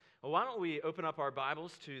Well, why don't we open up our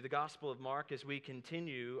Bibles to the Gospel of Mark as we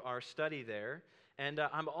continue our study there. And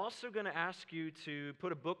I'm also going to ask you to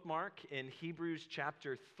put a bookmark in Hebrews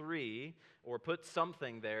chapter 3, or put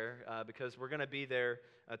something there, because we're going to be there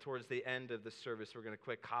towards the end of the service. We're going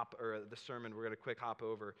to the sermon, we're going to quick hop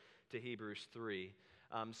over to Hebrews 3.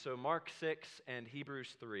 So Mark 6 and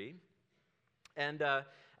Hebrews 3. And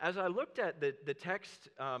as I looked at the text,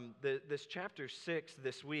 this chapter 6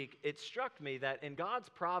 this week, it struck me that in God's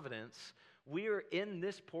providence, we are in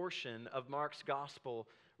this portion of Mark's gospel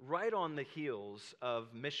right on the heels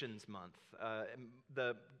of Missions Month.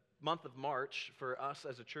 The month of March, for us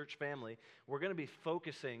as a church family, we're going to be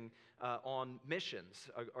focusing on missions,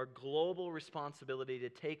 our global responsibility to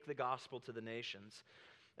take the gospel to the nations.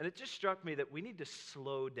 And it just struck me that we need to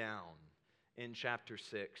slow down in chapter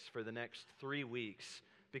 6 for the next 3 weeks,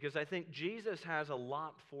 because I think Jesus has a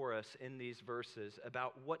lot for us in these verses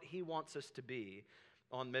about what he wants us to be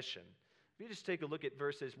on mission. If you just take a look at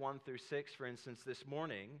verses 1 through 6, for instance, this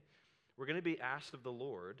morning, we're going to be asked of the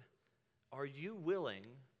Lord, are you willing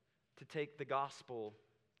to take the gospel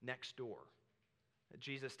next door?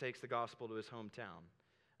 Jesus takes the gospel to his hometown.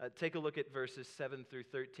 Take a look at verses 7 through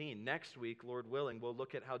 13. Next week, Lord willing, we'll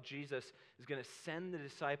look at how Jesus is going to send the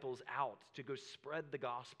disciples out to go spread the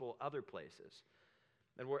gospel other places.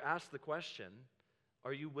 And we're asked the question,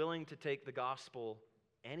 are you willing to take the gospel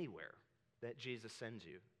anywhere that Jesus sends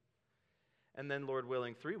you? And then, Lord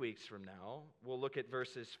willing, 3 weeks from now, we'll look at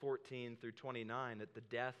verses 14 through 29 at the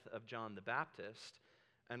death of John the Baptist,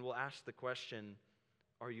 and we'll ask the question,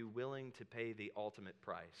 are you willing to pay the ultimate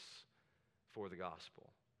price for the gospel?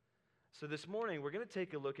 So this morning, we're going to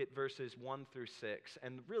take a look at verses 1 through 6,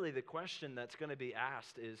 and really the question that's going to be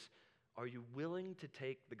asked is, are you willing to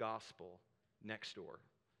take the gospel next door?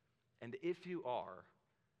 And if you are,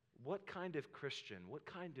 what kind of Christian, what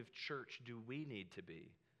kind of church do we need to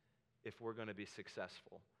be if we're going to be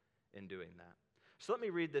successful in doing that? So let me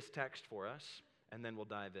read this text for us, and then we'll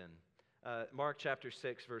dive in. Mark chapter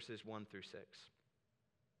 6, verses 1 through 6.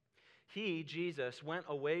 He, Jesus, went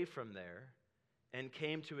away from there and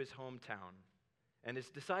came to his hometown, and his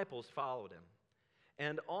disciples followed him.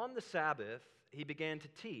 And on the Sabbath, he began to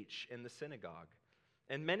teach in the synagogue.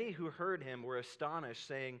 And many who heard him were astonished,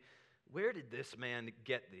 saying, where did this man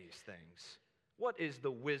get these things? What is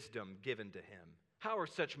the wisdom given to him? How are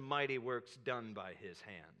such mighty works done by his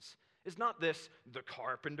hands? Is not this the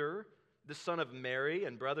carpenter, the son of Mary,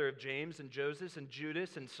 and brother of James and Joseph and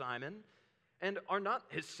Judas and Simon? And are not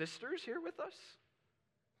his sisters here with us?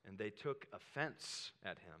 And they took offense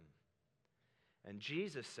at him. And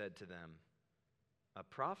Jesus said to them, a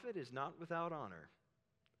prophet is not without honor,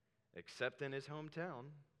 except in his hometown,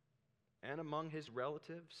 and among his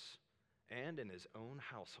relatives, and in his own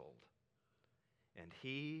household. And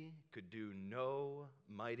he could do no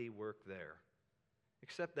mighty work there,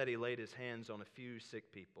 except that he laid his hands on a few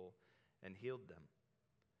sick people and healed them.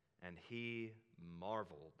 And he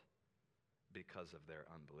marveled because of their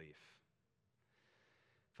unbelief.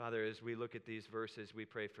 Father, as we look at these verses, we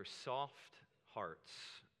pray for soft hearts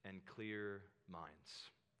and clear minds.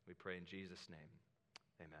 We pray in Jesus' name.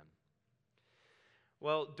 Amen.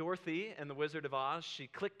 Well, Dorothy and the Wizard of Oz, she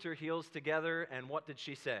clicked her heels together, and what did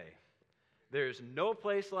she say? There's no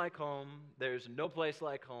place like home, there's no place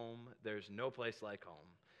like home, there's no place like home.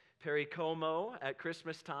 Perry Como, at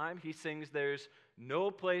Christmas time, he sings There's No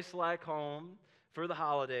Place Like Home for the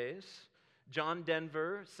holidays. John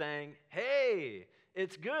Denver sang, hey,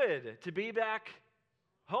 it's good to be back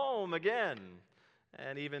home again.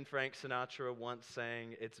 And even Frank Sinatra once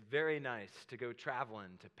sang, it's very nice to go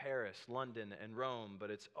traveling to Paris, London, and Rome, but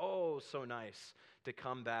it's oh so nice to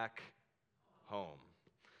come back home.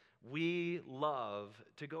 We love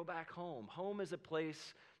to go back home. Home is a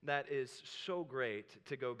place that is so great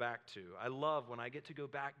to go back to. I love when I get to go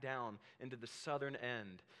back down into the southern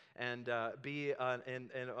end and be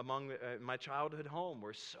among my childhood home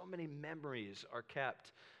where so many memories are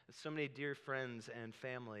kept, so many dear friends and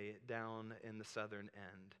family down in the southern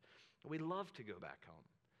end. We love to go back home.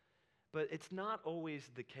 But it's not always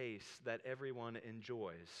the case that everyone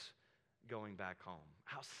enjoys going back home.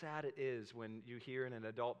 How sad it is when you hear in an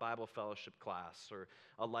adult Bible fellowship class or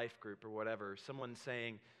a life group or whatever, someone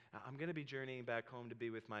saying, I'm going to be journeying back home to be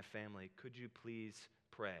with my family. Could you please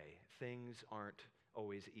pray? Things aren't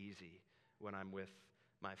always easy when I'm with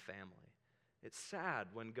my family. It's sad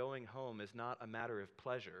when going home is not a matter of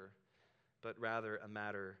pleasure, but rather a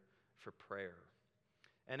matter for prayer.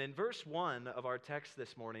 And in verse 1 of our text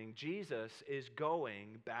this morning, Jesus is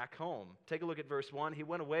going back home. Take a look at verse 1. He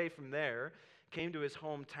went away from there, came to his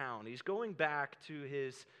hometown. He's going back to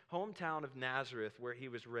his hometown of Nazareth where he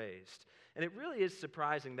was raised. And it really is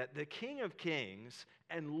surprising that the King of Kings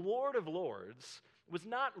and Lord of Lords was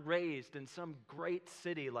not raised in some great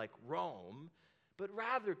city like Rome, but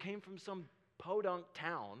rather came from some podunk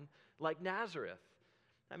town like Nazareth.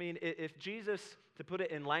 I mean, if Jesus, to put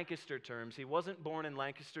it in Lancaster terms, he wasn't born in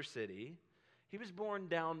Lancaster City, he was born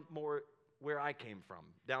down more where I came from,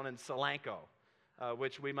 down in Solanco,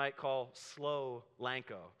 which we might call Slow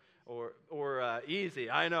Lanco, or easy.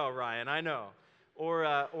 I know, Ryan, I know. Or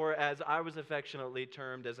as I was affectionately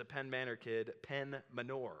termed as a Penn Manor kid, Penn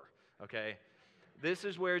Manor, okay? This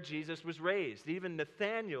is where Jesus was raised. Even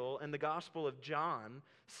Nathanael in the Gospel of John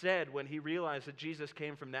said when he realized that Jesus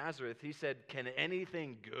came from Nazareth, he said, "Can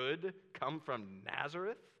anything good come from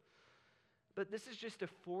Nazareth?" But this is just a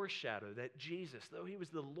foreshadow that Jesus, though he was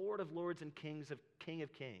the Lord of Lords and King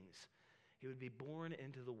of Kings, he would be born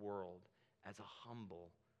into the world as a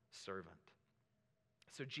humble servant.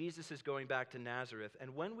 So Jesus is going back to Nazareth,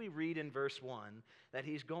 and when we read in verse 1 that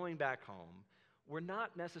he's going back home, we're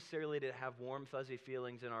not necessarily to have warm, fuzzy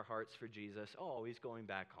feelings in our hearts for Jesus. Oh, he's going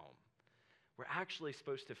back home. We're actually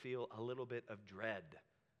supposed to feel a little bit of dread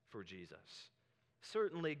for Jesus.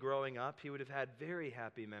 Certainly growing up, he would have had very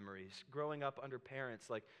happy memories, growing up under parents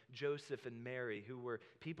like Joseph and Mary, who were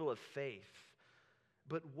people of faith.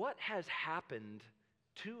 But what has happened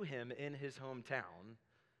to him in his hometown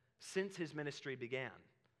since his ministry began?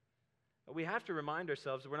 We have to remind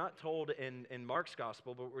ourselves, we're not told in Mark's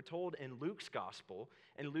gospel, but we're told in Luke's gospel,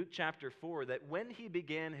 in Luke chapter 4, that when he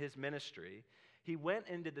began his ministry, he went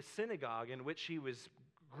into the synagogue in which he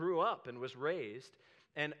grew up and was raised,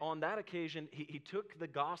 and on that occasion, he took the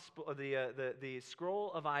gospel, the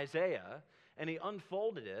scroll of Isaiah, and he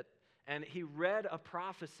unfolded it, and he read a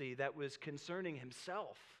prophecy that was concerning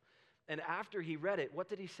himself. And after he read it, what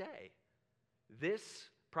did he say? This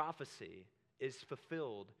prophecy is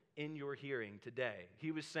fulfilled in your hearing today.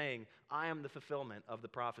 He was saying, I am the fulfillment of the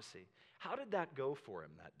prophecy. How did that go for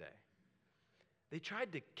him that day? They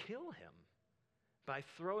tried to kill him by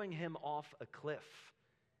throwing him off a cliff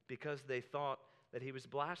because they thought that he was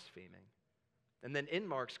blaspheming. And then in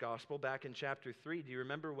Mark's gospel, back in chapter 3, do you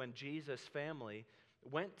remember when Jesus' family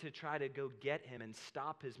went to try to go get him and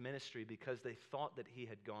stop his ministry because they thought that he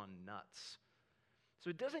had gone nuts? So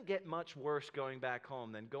it doesn't get much worse going back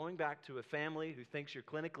home than going back to a family who thinks you're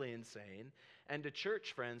clinically insane and to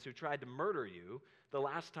church friends who tried to murder you the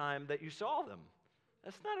last time that you saw them.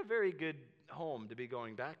 That's not a very good home to be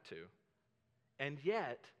going back to. And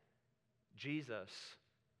yet, Jesus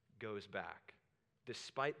goes back,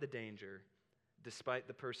 despite the danger, despite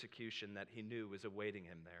the persecution that he knew was awaiting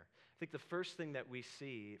him there. I think the first thing that we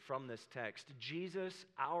see from this text, Jesus,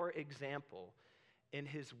 our example, in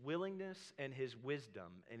his willingness and his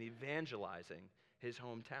wisdom in evangelizing his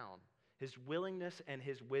hometown. His willingness and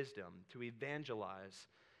his wisdom to evangelize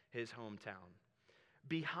his hometown.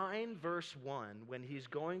 Behind verse 1, when he's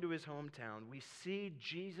going to his hometown, we see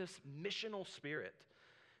Jesus' missional spirit,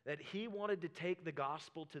 that he wanted to take the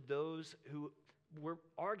gospel to those who were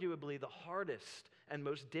arguably the hardest and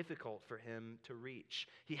most difficult for him to reach.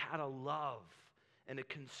 He had a love and a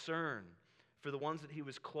concern for the ones that he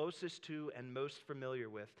was closest to and most familiar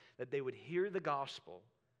with, that they would hear the gospel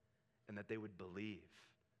and that they would believe.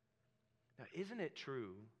 Now, isn't it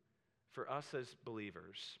true for us as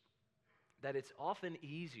believers that it's often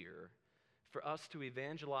easier for us to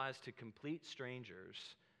evangelize to complete strangers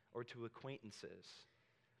or to acquaintances?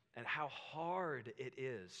 And how hard it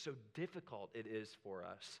is, so difficult it is for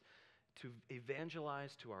us to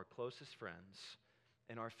evangelize to our closest friends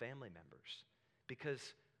and our family members.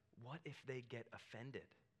 Because what if they get offended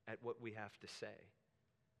at what we have to say?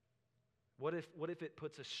 What if it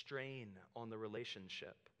puts a strain on the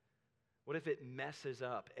relationship? What if it messes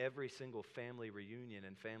up every single family reunion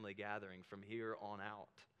and family gathering from here on out?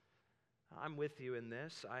 I'm with you in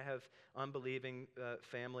this. I have unbelieving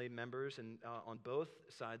family members and on both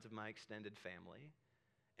sides of my extended family.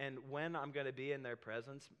 And when I'm going to be in their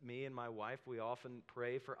presence, me and my wife, we often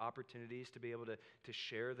pray for opportunities to be able to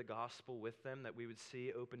share the gospel with them, that we would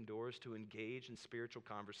see open doors to engage in spiritual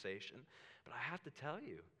conversation. But I have to tell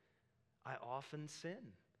you, I often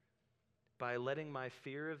sin by letting my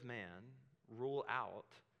fear of man rule out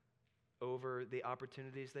over the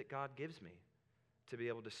opportunities that God gives me to be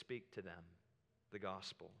able to speak to them the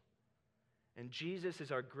gospel. And Jesus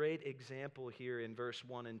is our great example here in verse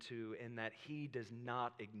 1 and 2 in that he does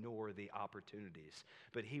not ignore the opportunities,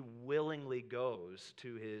 but he willingly goes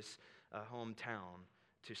to his hometown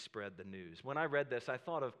to spread the news. When I read this, I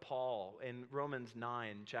thought of Paul in Romans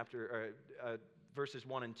 9, verses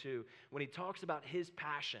 1 and 2, when he talks about his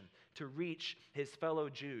passion to reach his fellow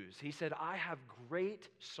Jews. He said, I have great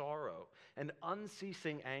sorrow and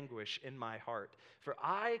unceasing anguish in my heart, for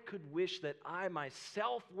I could wish that I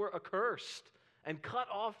myself were accursed and cut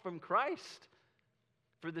off from Christ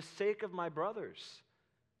for the sake of my brothers,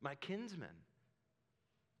 my kinsmen.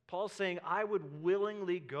 Paul's saying, I would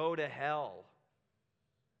willingly go to hell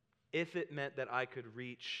if it meant that I could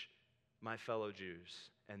reach my fellow Jews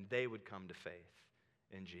and they would come to faith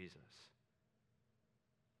in Jesus.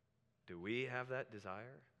 Do we have that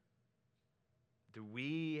desire? Do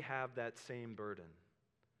we have that same burden,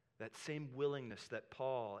 that same willingness that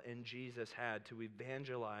Paul and Jesus had to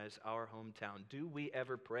evangelize our hometown? Do we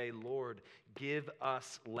ever pray, Lord, give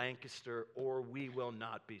us Lancaster, or we will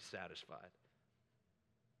not be satisfied?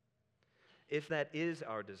 If that is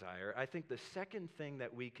our desire, I think the second thing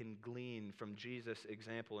that we can glean from Jesus'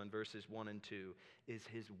 example in verses 1 and 2 is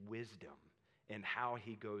his wisdom in how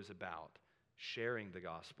he goes about sharing the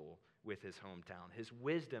gospel with his hometown. His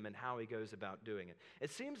wisdom in how he goes about doing it.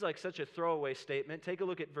 It seems like such a throwaway statement. Take a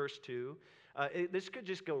look at verse 2. This could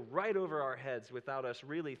just go right over our heads without us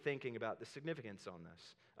really thinking about the significance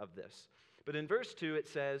of this. But in verse 2 it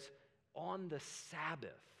says, on the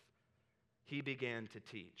Sabbath he began to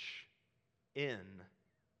teach in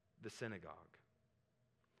the synagogue.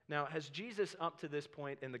 Now, has Jesus up to this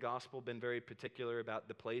point in the gospel been very particular about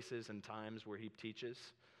the places and times where he teaches?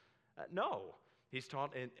 No. He's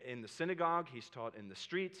taught in the synagogue, he's taught in the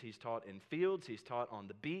streets, he's taught in fields, he's taught on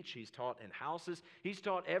the beach, he's taught in houses. He's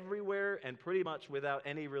taught everywhere and pretty much without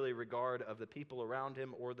any really regard of the people around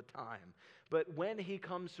him or the time. But when he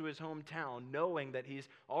comes to his hometown, knowing that he's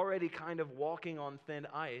already kind of walking on thin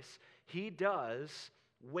ice, he does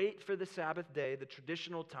wait for the Sabbath day, the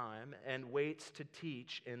traditional time, and waits to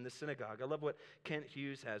teach in the synagogue. I love what Kent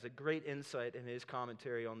Hughes has, a great insight in his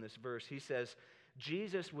commentary on this verse. He says,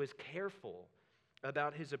 Jesus was careful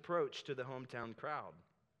about his approach to the hometown crowd.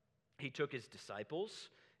 He took his disciples,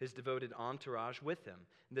 his devoted entourage with him.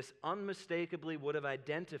 This unmistakably would have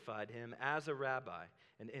identified him as a rabbi.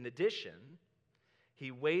 And in addition,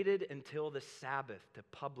 he waited until the Sabbath to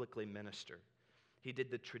publicly minister. He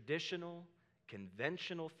did the traditional,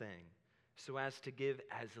 conventional thing so as to give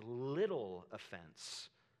as little offense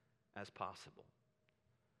as possible.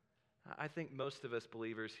 I think most of us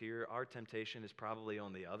believers here, our temptation is probably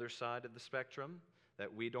on the other side of the spectrum,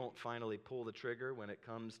 that we don't finally pull the trigger when it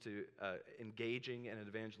comes to engaging in an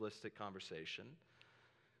evangelistic conversation.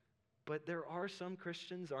 But there are some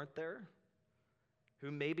Christians, aren't there, who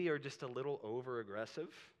maybe are just a little over-aggressive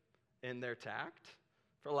in their tact,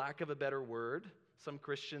 for lack of a better word. Some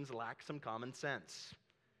Christians lack some common sense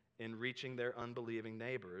in reaching their unbelieving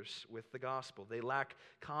neighbors with the gospel. They lack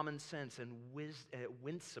common sense and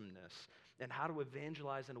winsomeness and how to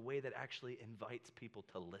evangelize in a way that actually invites people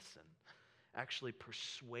to listen, actually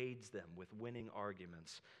persuades them with winning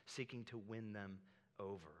arguments, seeking to win them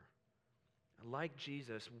over. Like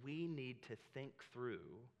Jesus, we need to think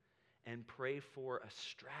through and pray for a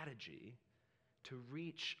strategy to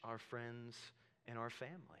reach our friends and our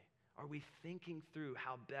family. Are we thinking through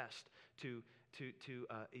how best to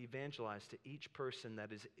evangelize to each person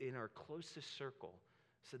that is in our closest circle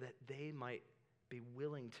so that they might be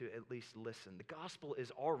willing to at least listen? The gospel is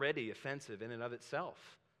already offensive in and of itself.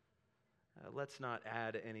 Let's not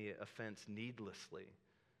add any offense needlessly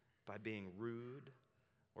by being rude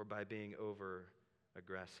or by being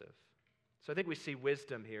over-aggressive. So I think we see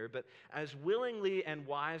wisdom here, but as willingly and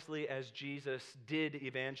wisely as Jesus did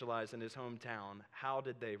evangelize in his hometown, how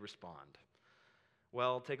did they respond?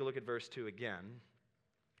 Well, take a look at verse 2 again.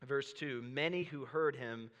 Verse 2, many who heard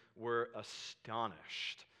him were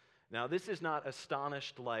astonished. Now, this is not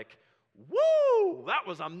astonished like, woo, that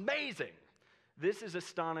was amazing. This is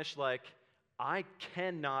astonished like, I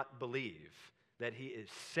cannot believe that he is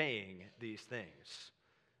saying these things.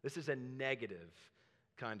 This is a negative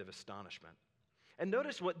kind of astonishment. And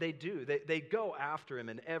notice what they do. They go after him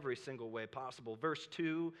in every single way possible. Verse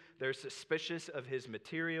 2, they're suspicious of his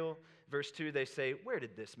material. Verse 2, they say, where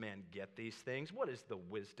did this man get these things? What is the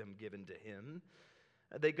wisdom given to him?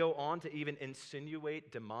 They go on to even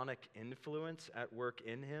insinuate demonic influence at work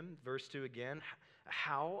in him. Verse 2 again,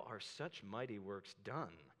 how are such mighty works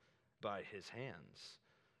done by his hands?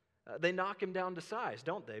 They knock him down to size,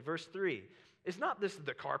 don't they? Verse 3, is not this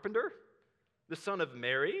the carpenter, the son of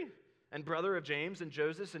Mary, and brother of James and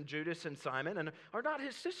Joseph and Judas and Simon? And are not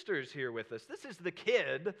his sisters here with us? This is the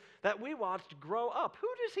kid that we watched grow up. Who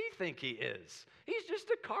does he think he is? He's just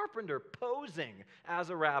a carpenter posing as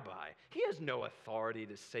a rabbi. He has no authority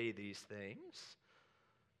to say these things.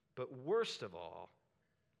 But worst of all,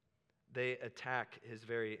 they attack his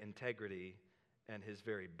very integrity and his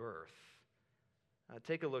very birth.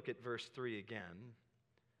 Take a look at verse 3 again.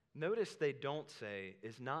 Notice they don't say,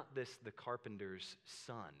 "Is not this the carpenter's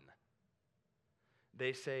son?"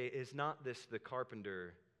 They say, "Is not this the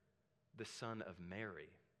carpenter, the son of Mary?"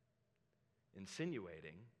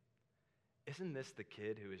 Insinuating, isn't this the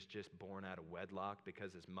kid who was just born out of wedlock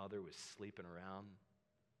because his mother was sleeping around?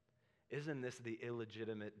 Isn't this the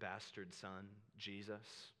illegitimate bastard son,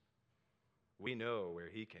 Jesus? We know where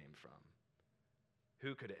he came from.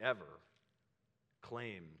 Who could ever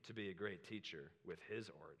claim to be a great teacher with his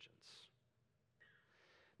origins?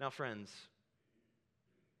 Now, friends,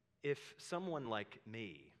 if someone like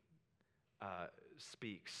me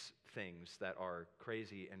speaks things that are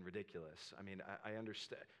crazy and ridiculous, I mean, I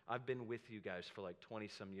understand. I've been with you guys for like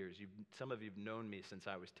 20-some years. Some of you have known me since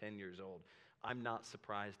I was 10 years old. I'm not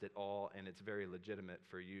surprised at all, and it's very legitimate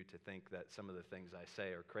for you to think that some of the things I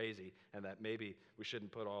say are crazy and that maybe we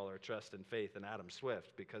shouldn't put all our trust and faith in Adam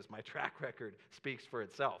Swift because my track record speaks for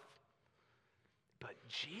itself. But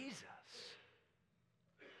Jesus,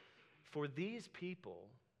 for these people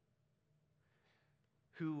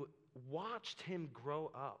who watched him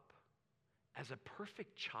grow up as a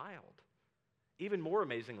perfect child, even more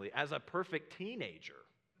amazingly, as a perfect teenager,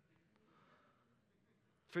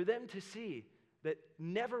 for them to see that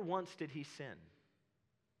never once did he sin,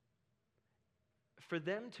 for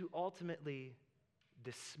them to ultimately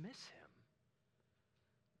dismiss him.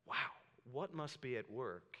 Wow, what must be at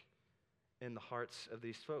work in the hearts of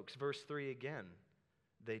these folks? Verse 3 again,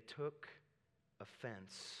 they took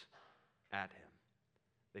offense at him.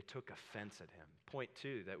 They took offense at him. Point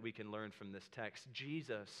 2 that we can learn from this text,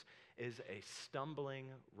 Jesus is a stumbling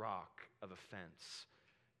rock of offense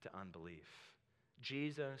to unbelief.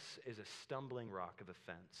 Jesus is a stumbling rock of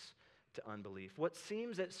offense to unbelief. What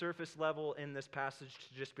seems at surface level in this passage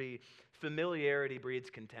to just be familiarity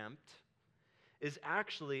breeds contempt is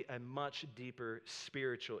actually a much deeper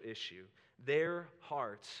spiritual issue. Their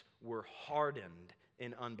hearts were hardened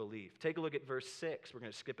in unbelief. Take a look at verse 6. We're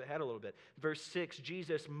going to skip ahead a little bit. Verse 6,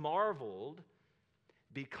 Jesus marveled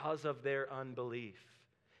because of their unbelief.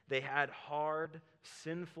 They had hard,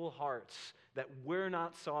 sinful hearts that were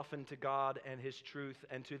not softened to God and his truth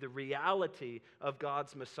and to the reality of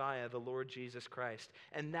God's Messiah, the Lord Jesus Christ.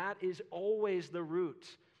 And that is always the root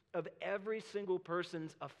of every single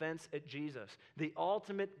person's offense at Jesus. The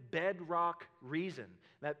ultimate bedrock reason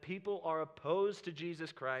that people are opposed to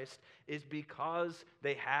Jesus Christ is because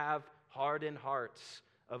they have hardened hearts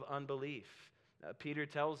of unbelief. Peter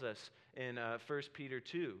tells us in 1 Peter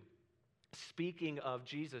 2, speaking of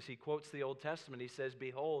Jesus, he quotes the Old Testament. He says,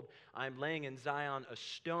 "Behold, I am laying in Zion a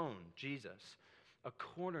stone," Jesus, "a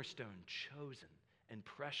cornerstone chosen and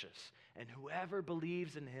precious, and whoever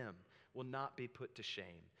believes in him will not be put to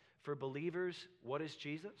shame." For believers, what is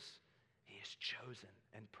Jesus? He is chosen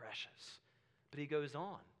and precious. But he goes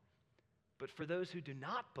on. But for those who do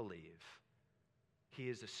not believe, he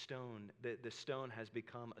is a stone. The stone has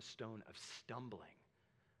become a stone of stumbling,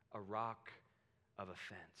 a rock of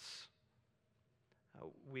offense.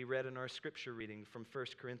 We read in our scripture reading from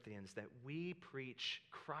 1 Corinthians that we preach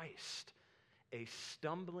Christ, a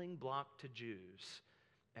stumbling block to Jews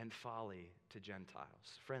and folly to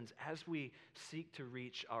Gentiles. Friends, as we seek to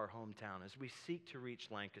reach our hometown, as we seek to reach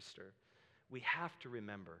Lancaster, we have to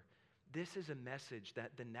remember this is a message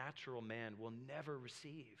that the natural man will never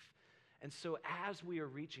receive. And so as we are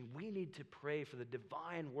reaching, we need to pray for the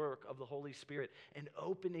divine work of the Holy Spirit and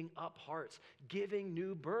opening up hearts, giving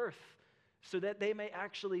new birth, so that they may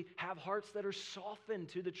actually have hearts that are softened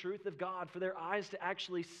to the truth of God, for their eyes to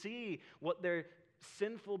actually see what their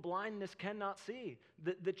sinful blindness cannot see,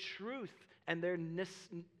 the truth and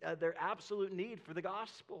their absolute need for the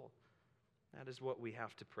gospel. That is what we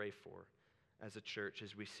have to pray for as a church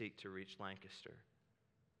as we seek to reach Lancaster.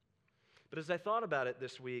 But as I thought about it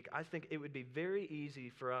this week, I think it would be very easy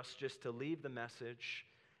for us just to leave the message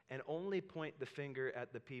and only point the finger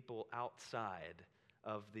at the people outside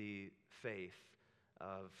of the faith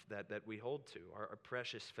that we hold to, our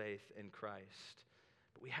precious faith in Christ.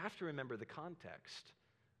 But we have to remember the context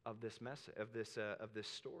of this message, of this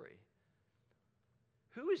story.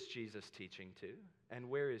 Who is Jesus teaching to, and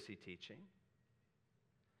where is he teaching?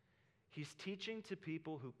 He's teaching to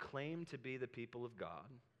people who claim to be the people of God,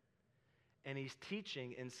 and he's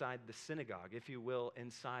teaching inside the synagogue, if you will,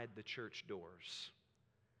 inside the church doors.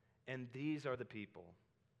 And these are the people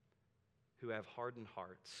who have hardened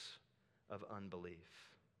hearts of unbelief.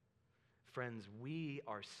 Friends, we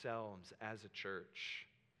ourselves as a church,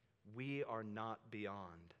 we are not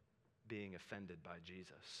beyond being offended by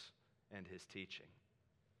Jesus and his teaching.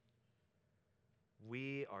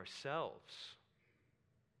 We ourselves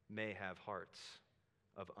may have hearts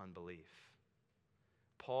of unbelief.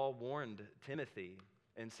 Paul warned Timothy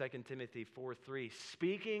in 2 Timothy 4:3,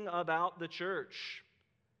 speaking about the church.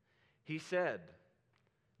 He said,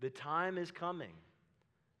 "The time is coming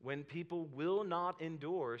when people will not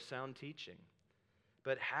endure sound teaching,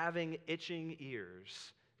 but having itching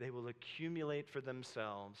ears, they will accumulate for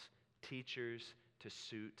themselves teachers to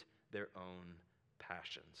suit their own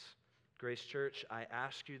passions." Grace Church, I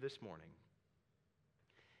ask you this morning,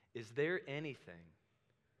 is there anything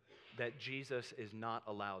that Jesus is not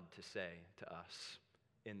allowed to say to us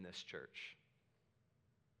in this church?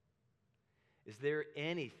 Is there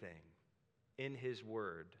anything in His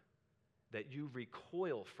Word that you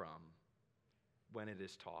recoil from when it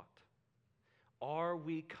is taught? Are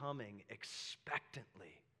we coming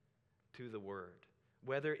expectantly to the Word?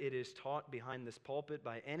 Whether it is taught behind this pulpit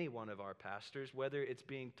by any one of our pastors, whether it's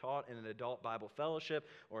being taught in an adult Bible fellowship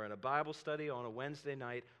or in a Bible study on a Wednesday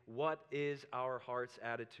night, what is our heart's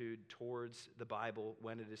attitude towards the Bible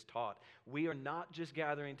when it is taught? We are not just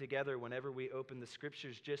gathering together whenever we open the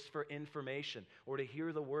Scriptures just for information or to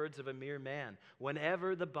hear the words of a mere man.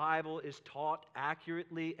 Whenever the Bible is taught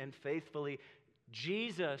accurately and faithfully,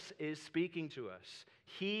 Jesus is speaking to us.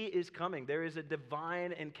 He is coming. There is a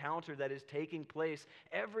divine encounter that is taking place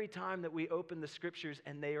every time that we open the Scriptures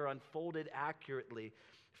and they are unfolded accurately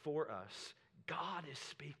for us. God is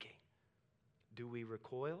speaking. Do we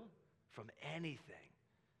recoil from anything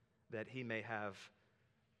that He may have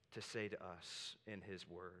to say to us in His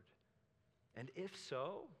Word? And if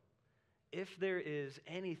so, if there is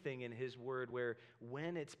anything in His Word where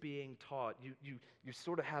when it's being taught, you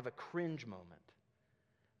sort of have a cringe moment,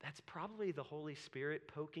 that's probably the Holy Spirit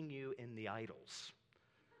poking you in the idols,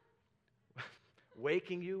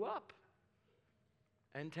 waking you up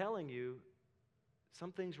and telling you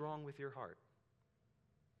something's wrong with your heart.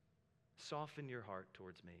 Soften your heart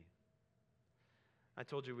towards me. I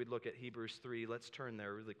told you we'd look at Hebrews 3. Let's turn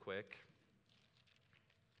there really quick.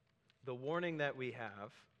 The warning that we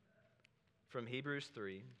have from Hebrews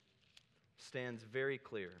 3 stands very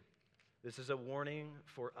clear. This is a warning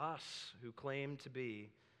for us who claim to be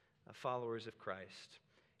followers of Christ.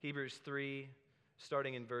 Hebrews 3,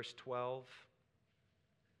 starting in verse 12.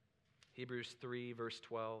 Hebrews 3, verse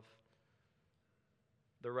 12.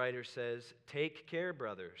 The writer says, "Take care,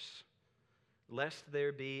 brothers, lest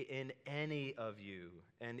there be in any of you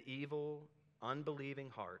an evil, unbelieving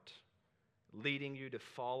heart, leading you to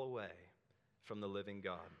fall away from the living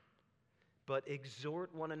God. But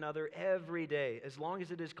exhort one another every day, as long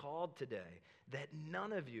as it is called today, that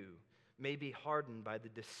none of you may be hardened by the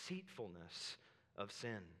deceitfulness of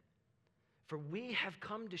sin. For we have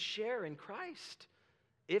come to share in Christ,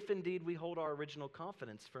 if indeed we hold our original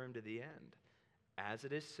confidence firm to the end. As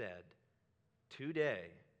it is said,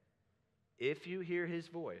 today, if you hear His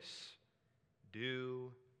voice,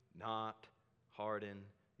 do not harden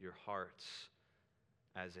your hearts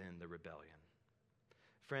as in the rebellion."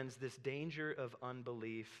 Friends, this danger of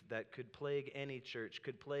unbelief that could plague any church,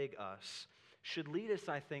 could plague us, should lead us,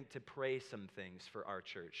 I think, to pray some things for our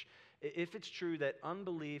church. If it's true that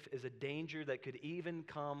unbelief is a danger that could even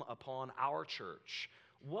come upon our church,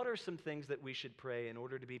 what are some things that we should pray in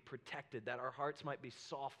order to be protected, that our hearts might be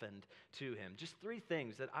softened to Him? Just 3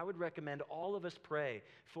 things that I would recommend all of us pray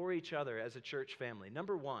for each other as a church family.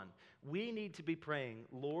 Number 1, we need to be praying,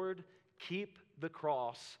 Lord, keep the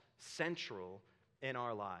cross central in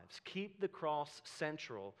our lives. Keep the cross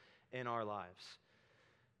central in our lives.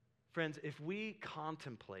 Friends, if we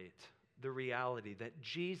contemplate the reality that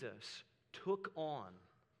Jesus took on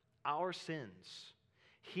our sins,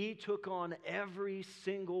 He took on every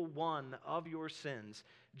single one of your sins.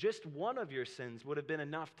 Just one of your sins would have been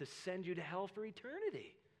enough to send you to hell for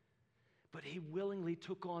eternity. But He willingly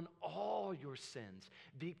took on all your sins,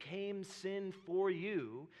 became sin for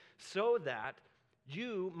you, so that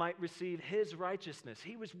you might receive His righteousness.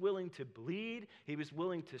 He was willing to bleed. He was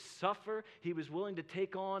willing to suffer. He was willing to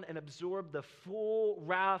take on and absorb the full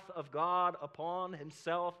wrath of God upon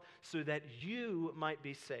Himself so that you might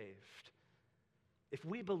be saved. If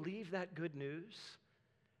we believe that good news,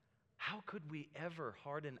 how could we ever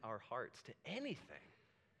harden our hearts to anything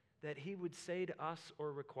that He would say to us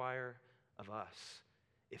or require of us?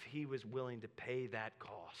 If He was willing to pay that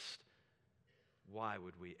cost, why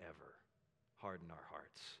would we ever harden our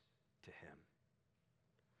hearts to Him?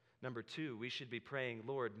 Number 2, we should be praying,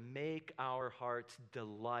 Lord, make our hearts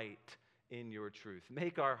delight in your truth.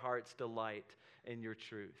 Make our hearts delight in your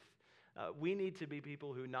truth. We need to be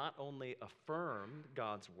people who not only affirm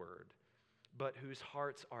God's word, but whose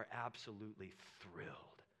hearts are absolutely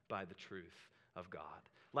thrilled by the truth of God.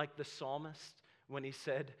 Like the psalmist when he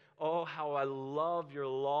said, "Oh, how I love your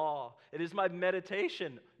law. It is my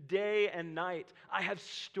meditation day and night. I have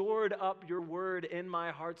stored up your word in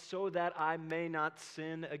my heart so that I may not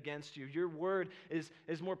sin against you. Your word is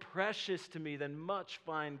more precious to me than much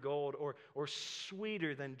fine gold or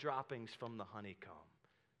sweeter than droppings from the honeycomb."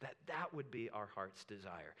 That would be our heart's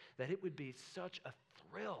desire, that it would be such a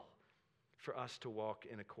thrill for us to walk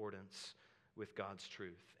in accordance with God's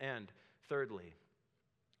truth. And thirdly,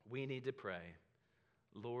 we need to pray,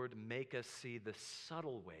 "Lord, make us see the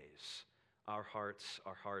subtle ways our hearts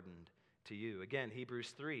are hardened to you." Again,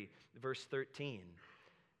 Hebrews 3, verse 13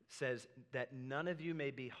 says that none of you may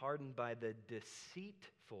be hardened by the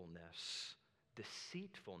deceitfulness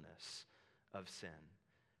of sin.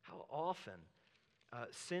 How often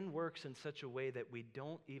sin works in such a way that we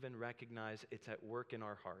don't even recognize it's at work in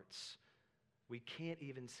our hearts. We can't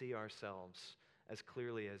even see ourselves as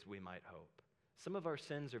clearly as we might hope. Some of our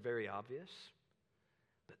sins are very obvious,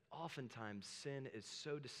 but oftentimes sin is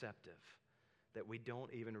so deceptive that we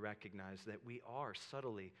don't even recognize that we are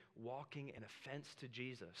subtly walking in offense to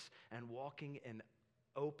Jesus and walking in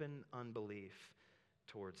open unbelief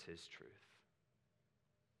towards his truth.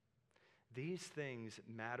 These things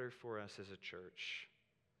matter for us as a church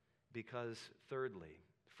because, thirdly,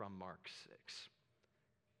 from Mark 6,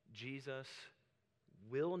 Jesus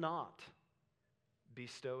will not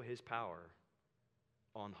bestow his power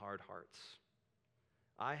on hard hearts.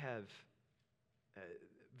 I have,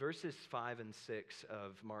 verses 5 and 6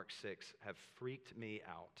 of Mark 6 have freaked me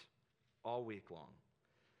out all week long.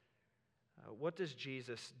 What does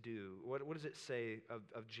Jesus do? What does it say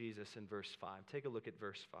of Jesus in verse 5? Take a look at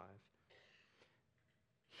verse 5.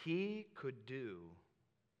 He could do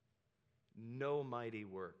no mighty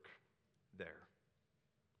work there.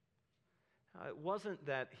 It wasn't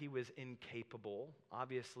that he was incapable.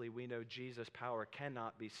 Obviously, we know Jesus' power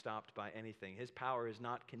cannot be stopped by anything. His power is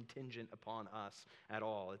not contingent upon us at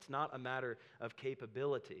all. It's not a matter of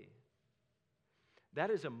capability. That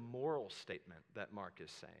is a moral statement that Mark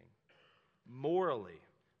is saying. Morally,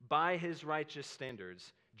 by his righteous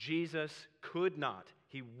standards, Jesus could not,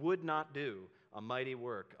 he would not do a mighty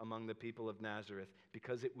work among the people of Nazareth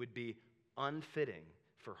because it would be unfitting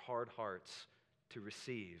for hard hearts to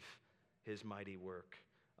receive his mighty work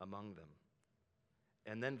among them.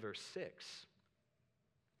 And then verse 6,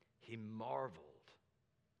 he marveled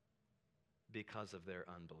because of their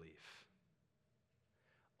unbelief.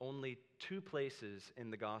 Only two places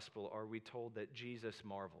in the gospel are we told that Jesus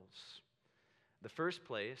marvels. The first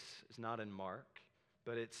place is not in Mark,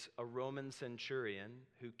 but it's a Roman centurion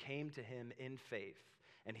who came to him in faith,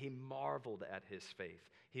 and he marveled at his faith.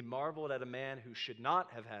 He marveled at a man who should not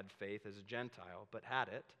have had faith as a Gentile, but had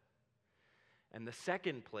it. And the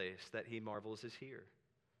second place that he marvels is here,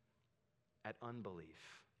 at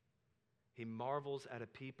unbelief. He marvels at a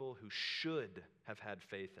people who should have had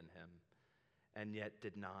faith in him, and yet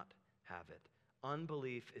did not have it.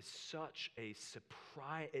 Unbelief is such a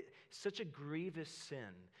grievous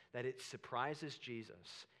sin that it surprises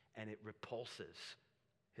Jesus and it repulses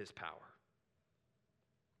his power.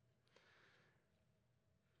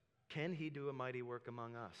 Can he do a mighty work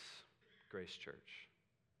among us, Grace Church?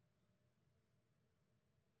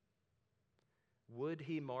 Would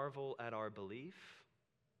he marvel at our belief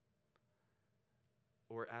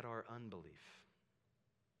or at our unbelief?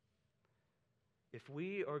 If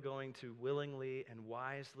we are going to willingly and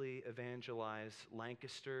wisely evangelize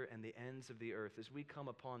Lancaster and the ends of the earth as we come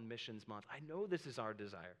upon Missions Month, I know this is our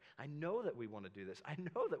desire. I know that we want to do this. I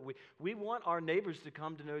know that we want our neighbors to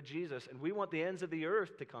come to know Jesus, and we want the ends of the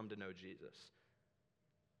earth to come to know Jesus.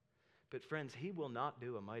 But friends, he will not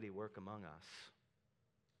do a mighty work among us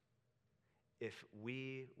if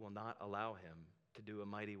we will not allow him to do a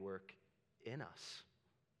mighty work in us.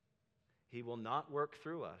 He will not work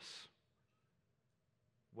through us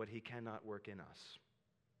what he cannot work in us.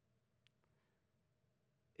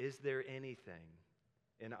 Is there anything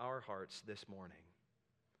in our hearts this morning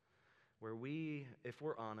where we, if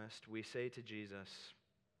we're honest, we say to Jesus,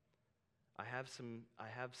 I have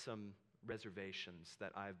some reservations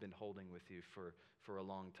that I've been holding with you for a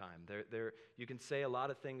long time. You can say a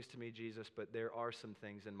lot of things to me, Jesus, but there are some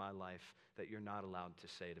things in my life that you're not allowed to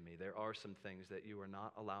say to me. There are some things that you are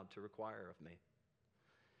not allowed to require of me.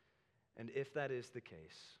 And if that is the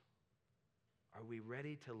case, are we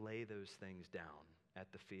ready to lay those things down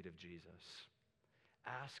at the feet of Jesus?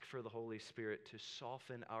 Ask for the Holy Spirit to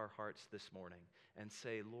soften our hearts this morning and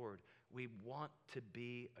say, Lord, we want to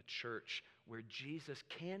be a church where Jesus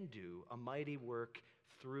can do a mighty work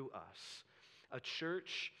through us. A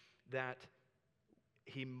church that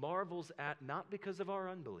he marvels at not because of our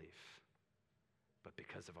unbelief, but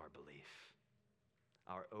because of our belief.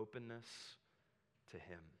 our openness to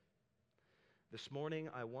Him. This morning,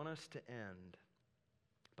 I want us to end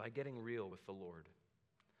by getting real with the Lord.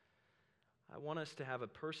 I want us to have a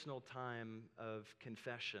personal time of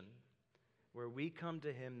confession where we come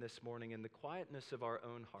to Him this morning in the quietness of our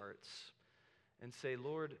own hearts and say,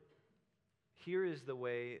 Lord, here is the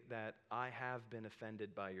way that I have been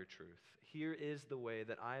offended by your truth. Here is the way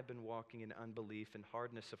that I have been walking in unbelief and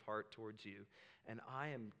hardness of heart towards you. And I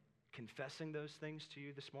am confessing those things to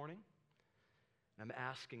you this morning. I'm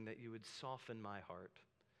asking that you would soften my heart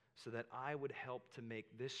so that I would help to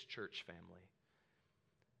make this church family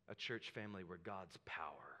a church family where God's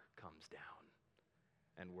power comes down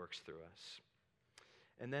and works through us.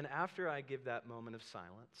 And then after I give that moment of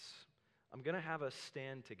silence, I'm going to have us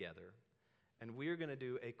stand together, and we're going to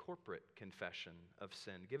do a corporate confession of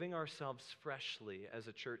sin, giving ourselves freshly as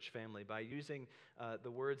a church family by using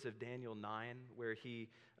the words of Daniel 9, where he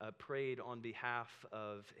prayed on behalf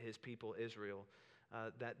of his people Israel,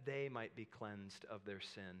 that they might be cleansed of their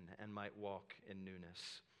sin and might walk in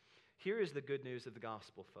newness. Here is the good news of the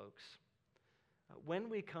gospel, folks. When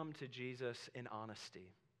we come to Jesus in honesty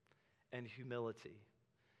and humility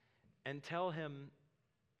and tell Him,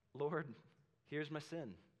 Lord, here's my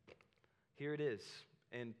sin. Here it is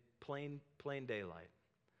in plain daylight.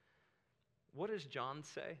 What does John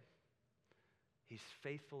say? He's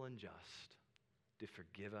faithful and just to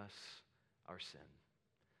forgive us our sin.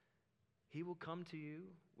 He will come to you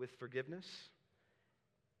with forgiveness,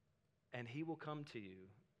 and He will come to you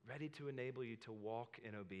ready to enable you to walk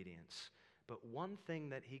in obedience. But one thing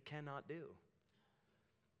that He cannot do,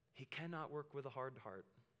 He cannot work with a hard heart.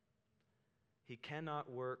 He cannot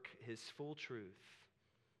work His full truth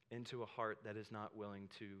into a heart that is not willing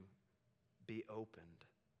to be opened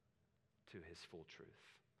to His full truth.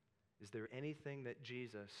 Is there anything that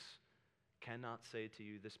Jesus cannot say to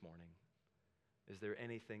you this morning? Is there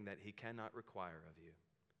anything that He cannot require of you?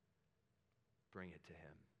 Bring it to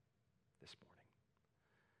Him this morning.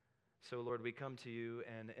 So, Lord, we come to you,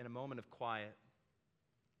 and in a moment of quiet,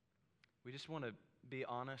 we just want to be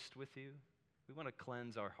honest with you. We want to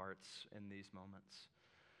cleanse our hearts in these moments.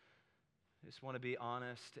 I just want to be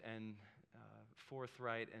honest and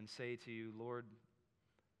forthright and say to you, Lord,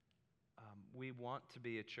 we want to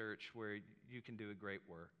be a church where you can do a great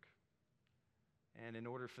work. And in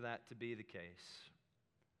order for that to be the case,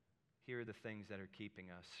 here are the things that are keeping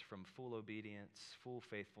us from full obedience, full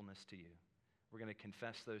faithfulness to you. We're going to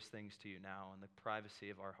confess those things to you now in the privacy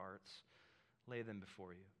of our hearts. Lay them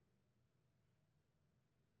before you.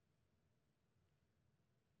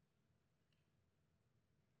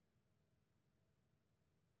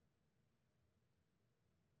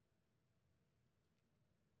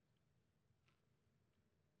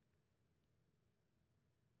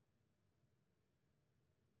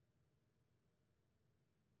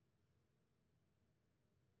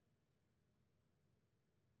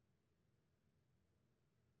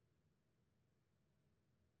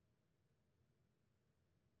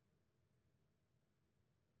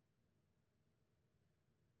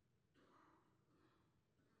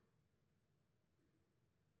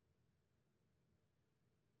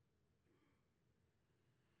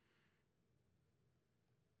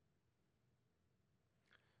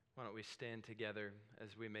 Why don't we stand together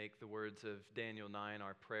as we make the words of Daniel 9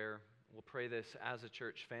 our prayer? We'll pray this as a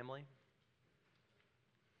church family.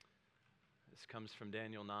 This comes from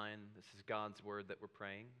Daniel 9. This is God's word that we're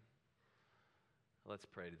praying. Let's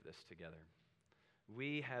pray to this together.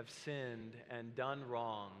 We have sinned and done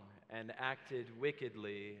wrong and acted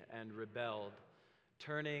wickedly and rebelled,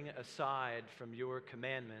 turning aside from your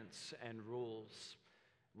commandments and rules.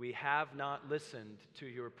 We have not listened to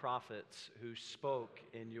your prophets who spoke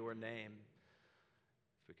in your name.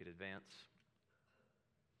 If we could advance.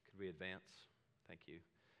 Could we advance? Thank you.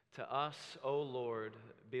 To us, O Lord,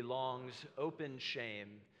 belongs open shame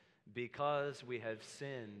because we have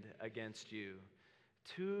sinned against you.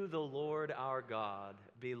 To the Lord our God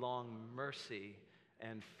belong mercy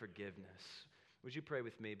and forgiveness. Would you pray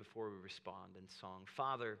with me before we respond in song?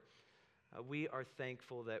 Father, we are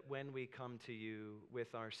thankful that when we come to you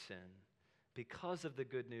with our sin, because of the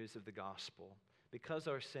good news of the gospel, because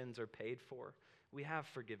our sins are paid for, we have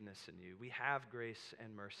forgiveness in you. We have grace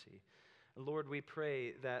and mercy. Lord, we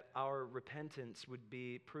pray that our repentance would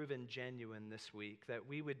be proven genuine this week, that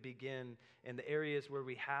we would begin in the areas where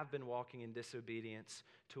we have been walking in disobedience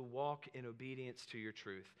to walk in obedience to your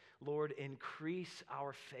truth. Lord, increase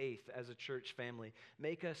our faith as a church family.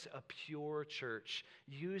 Make us a pure church.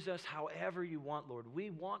 Use us however you want, Lord.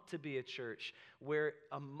 We want to be a church where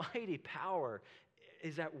a mighty power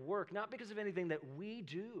is at work, not because of anything that we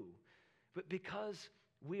do, but because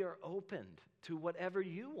We are opened to whatever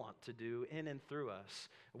you want to do in and through us.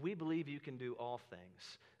 We believe you can do all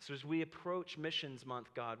things. So as we approach Missions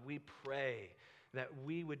Month, God, we pray that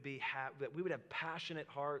we would have passionate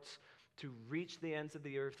hearts to reach the ends of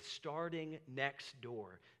the earth, starting next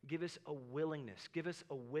door. Give us a willingness, give us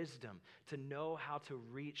a wisdom to know how to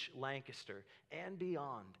reach Lancaster and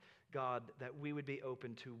beyond, God, that we would be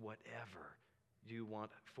open to whatever you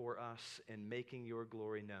want for us in making your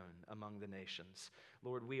glory known among the nations.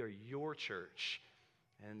 Lord, we are your church,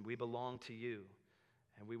 and we belong to you,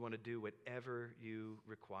 and we want to do whatever you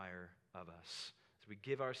require of us. So we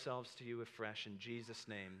give ourselves to you afresh in Jesus'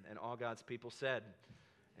 name, and all God's people said,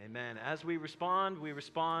 amen. As we respond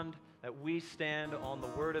that we stand on the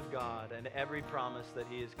word of God and every promise that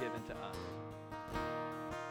he has given to us.